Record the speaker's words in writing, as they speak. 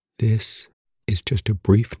This is just a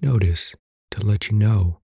brief notice to let you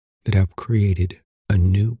know that I've created a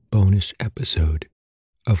new bonus episode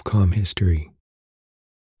of Calm History,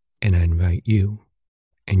 and I invite you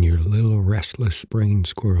and your little restless brain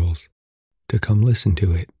squirrels to come listen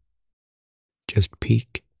to it. Just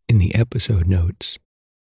peek in the episode notes,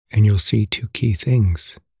 and you'll see two key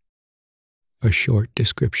things: a short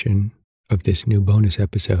description of this new bonus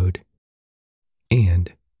episode,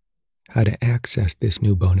 and how to access this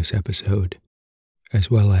new bonus episode,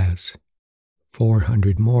 as well as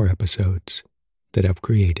 400 more episodes that I've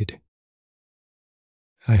created.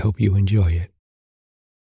 I hope you enjoy it.